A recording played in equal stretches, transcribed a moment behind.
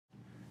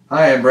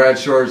Hi, I'm Brad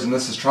Shores, and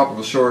this is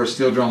Tropical Shores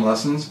Steel Drum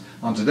Lessons.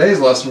 On today's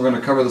lesson, we're going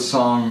to cover the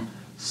song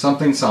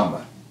Something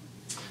Samba.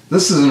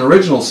 This is an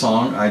original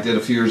song I did a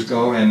few years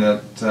ago, and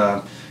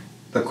the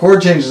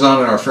chord changes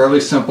on it are fairly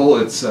simple.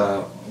 It's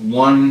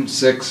 1,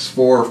 6,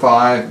 4,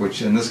 5,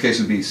 which in this case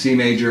would be C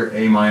major,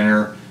 A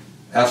minor,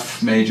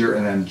 F major,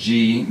 and then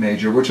G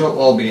major, which will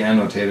all be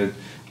annotated.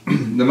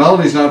 The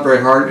melody is not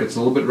very hard. It's a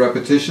little bit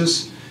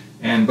repetitious,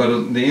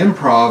 but the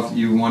improv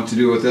you want to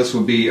do with this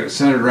will be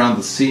centered around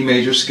the C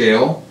major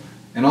scale.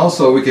 And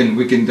also we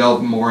can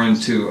delve more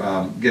into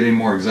getting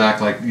more exact,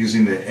 like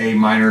using the A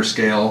minor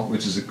scale,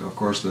 which is of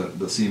course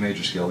the C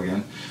major scale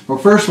again. But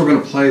first we're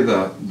going to play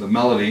the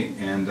melody,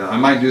 and I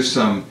might do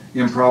some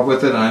improv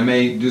with it, and I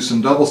may do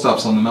some double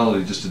stops on the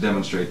melody just to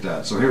demonstrate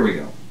that. So here we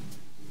go.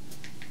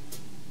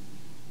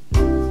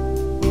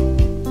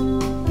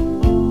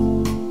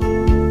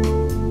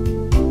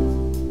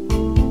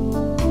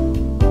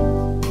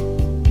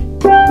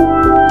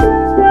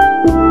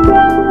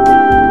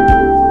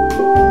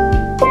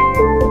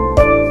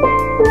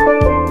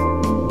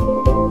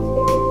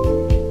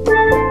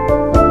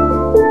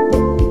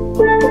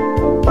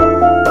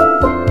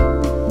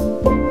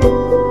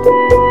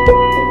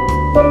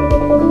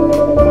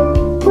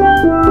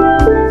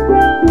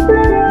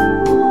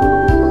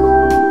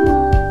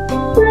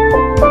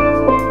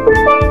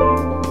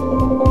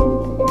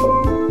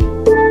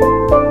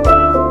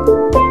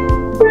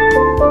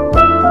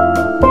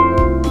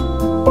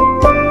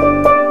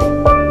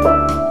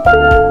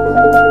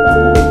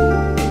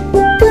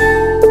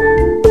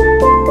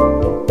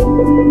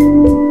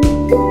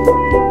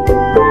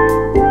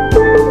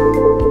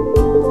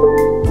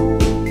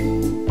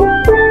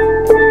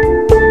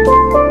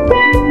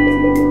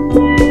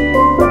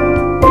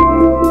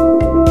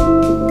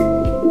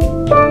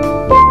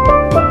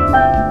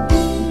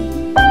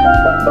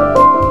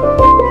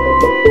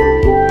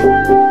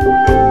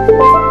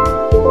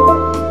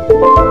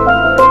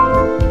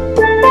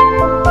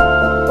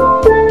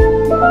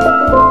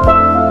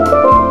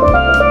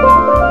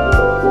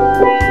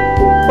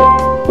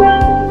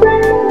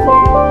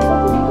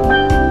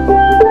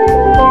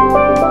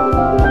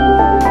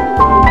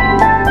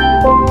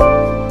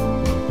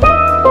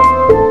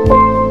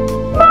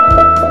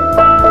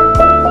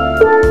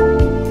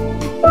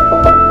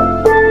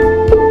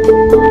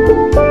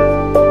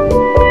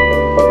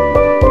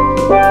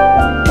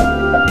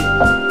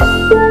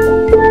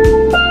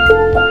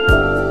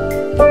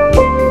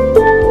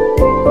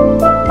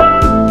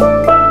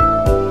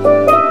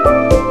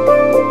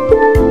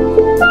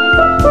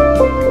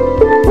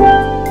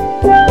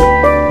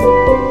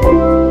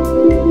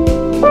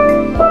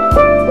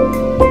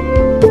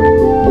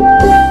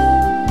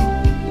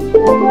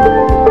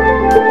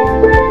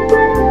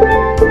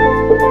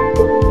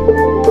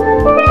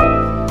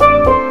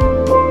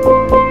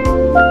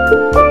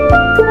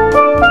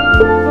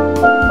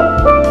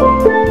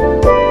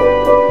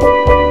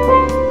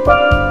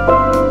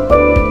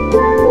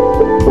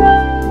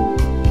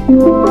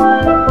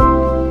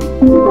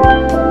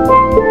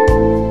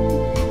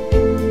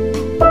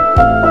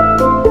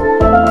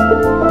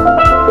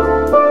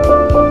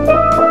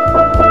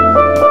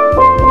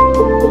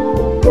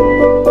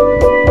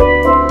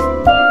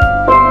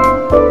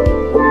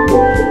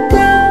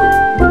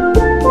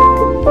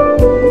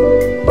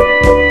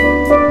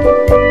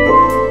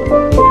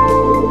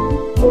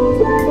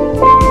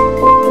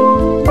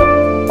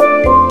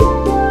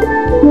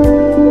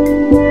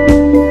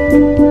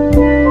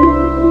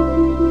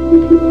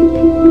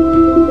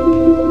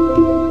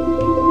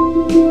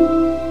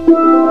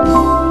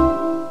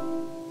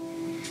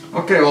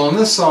 Okay, well in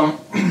this song,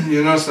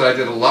 you notice that I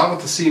did a lot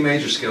with the C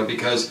major scale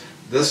because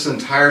this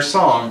entire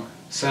song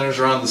centers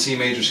around the C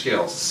major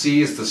scale.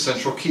 C is the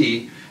central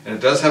key, and it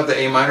does have the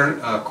A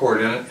minor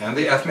chord in it and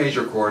the F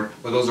major chord,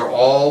 but those are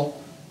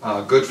all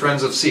good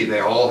friends of C. They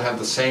all have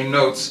the same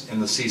notes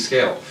in the C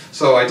scale.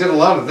 So I did a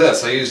lot of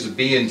this. I used a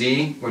B and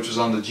D, which was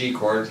on the G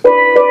chord,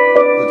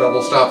 the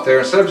double stop there.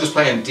 Instead of just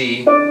playing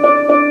D,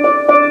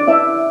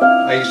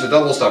 I used a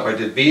double stop. I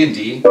did B and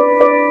D.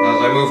 As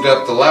I moved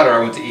up the ladder, I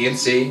went to E and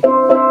C,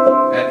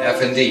 and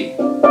F and D.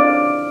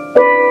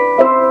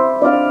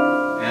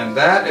 And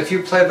that, if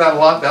you play that a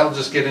lot, that'll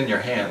just get in your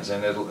hands,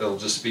 and it'll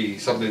just be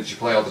something that you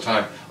play all the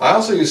time. I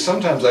also use,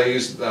 sometimes I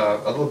use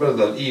a little bit of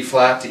the E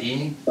flat to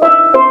E,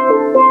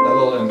 that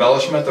little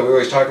embellishment that we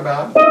always talk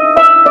about.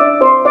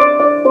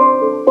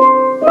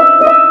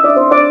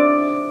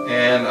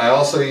 And I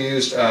also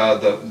used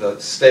the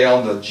stay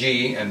on the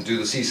G and do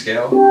the C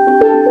scale.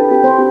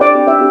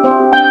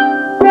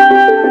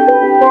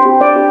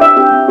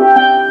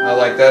 I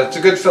like that. It's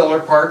a good filler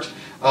part.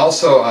 I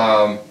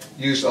also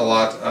used a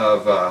lot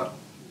of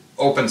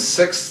open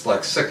sixths,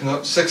 like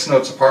six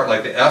notes apart,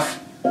 like the F,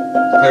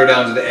 clear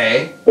down to the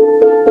A,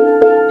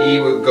 E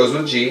goes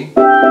with G, D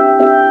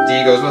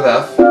goes with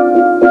F,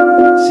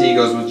 C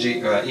goes with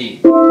E.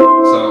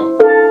 So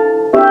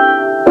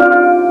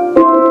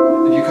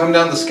if you come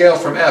down the scale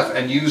from F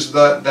and use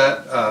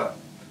the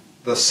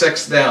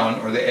sixth down,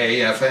 or the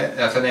A, F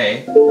and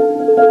A,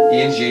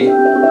 E and G,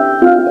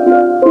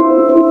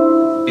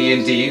 B A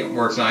and D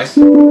works nice.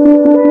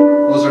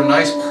 Those are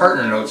nice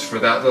partner notes for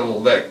that little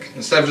lick.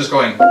 Instead of just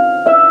going, you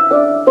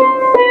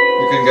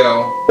can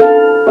go.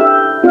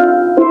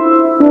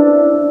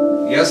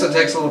 Yes, it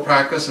takes a little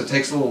practice. It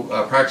takes a little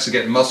practice to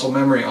get muscle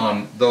memory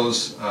on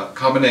those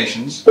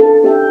combinations. But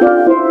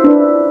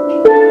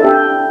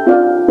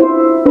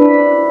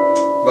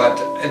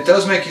it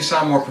does make you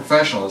sound more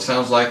professional. It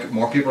sounds like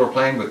more people are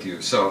playing with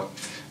you. So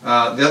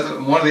one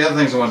of the other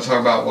things I want to talk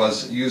about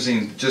was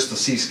using just the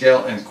C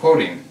scale and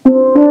quoting.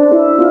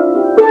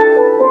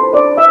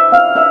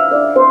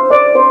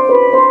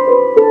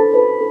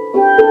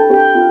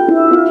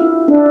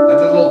 I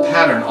did a little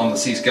pattern on the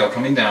C scale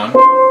coming down.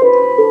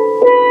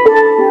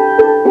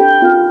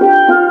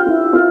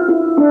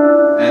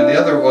 And the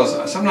other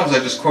was, sometimes I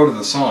just quoted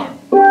the song.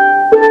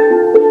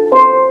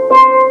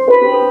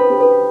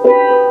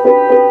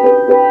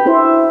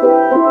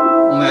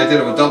 Only I did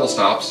it with double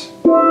stops.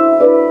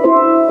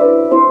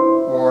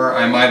 Or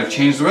I might have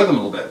changed the rhythm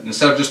a little bit.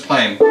 Instead of just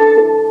playing,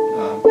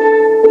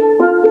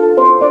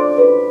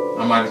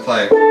 I might have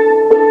played.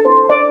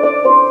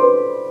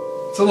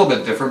 It's a little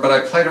bit different, but I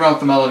played around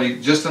with the melody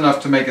just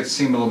enough to make it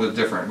seem a little bit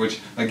different, which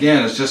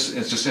again is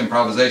just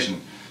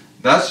improvisation.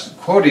 That's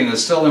quoting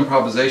is still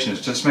improvisation.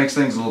 It just makes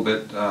things a little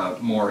bit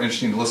more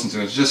interesting to listen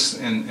to. It's just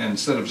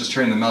instead of just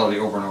hearing the melody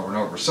over and over and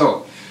over.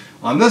 So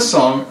on this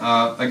song,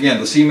 again,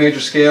 the C major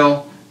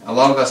scale, a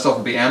lot of that stuff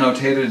will be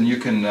annotated, and you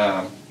can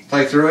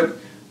play through it,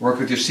 work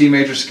with your C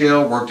major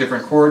scale, work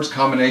different chords,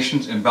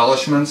 combinations,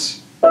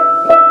 embellishments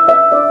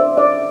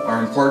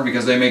are important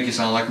because they make you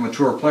sound like a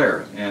mature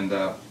player. And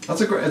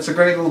it's a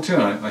great little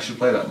tune. I should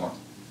play that more.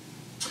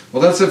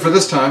 Well, that's it for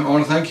this time. I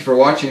want to thank you for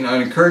watching. I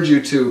encourage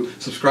you to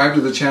subscribe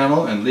to the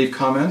channel and leave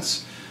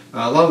comments.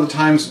 A lot of the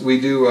times we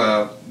do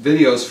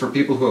videos for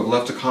people who have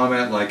left a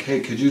comment like, hey,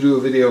 could you do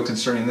a video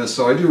concerning this?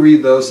 So I do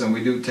read those, and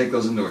we do take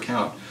those into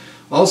account.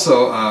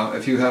 Also,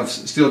 if you have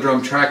steel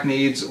drum track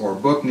needs or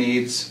book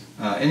needs,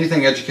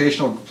 anything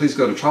educational, please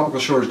go to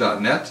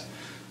tropicalshores.net.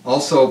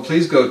 Also,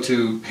 please go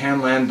to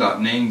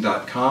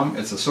panland.ning.com.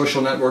 It's a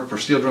social network for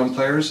steel drum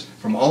players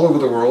from all over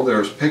the world.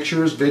 There's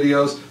pictures,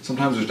 videos,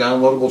 sometimes there's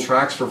downloadable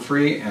tracks for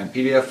free, and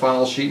PDF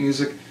files, sheet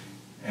music,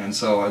 and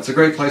so it's a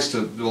great place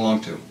to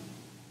belong to.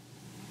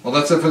 Well,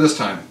 that's it for this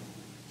time.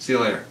 See you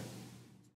later.